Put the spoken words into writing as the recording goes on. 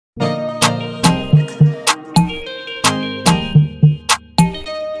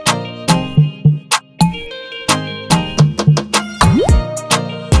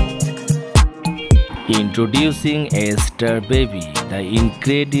Introducing Astar Baby, the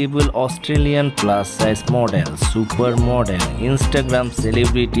incredible Australian plus-size model, supermodel, Instagram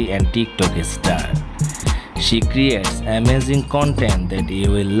celebrity and TikTok star. She creates amazing content that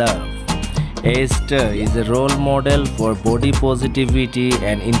you will love. Astar is a role model for body positivity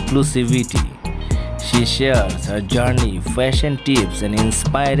and inclusivity. She shares her journey, fashion tips and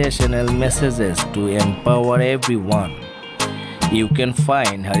inspirational messages to empower everyone. You can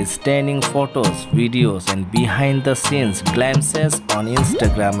find her stunning photos, videos and behind-the-scenes glimpses on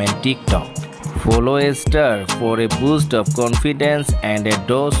Instagram and TikTok. Follow Astar for a boost of confidence and a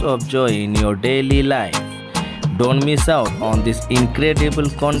dose of joy in your daily life. Don't miss out on this incredible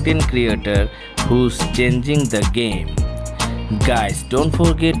content creator who's changing the game. Guys, don't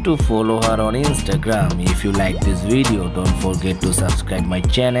forget to follow her on Instagram. If you like this video, don't forget to subscribe my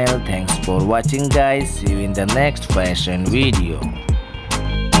channel. Thanks for watching guys. See you in the next fashion video.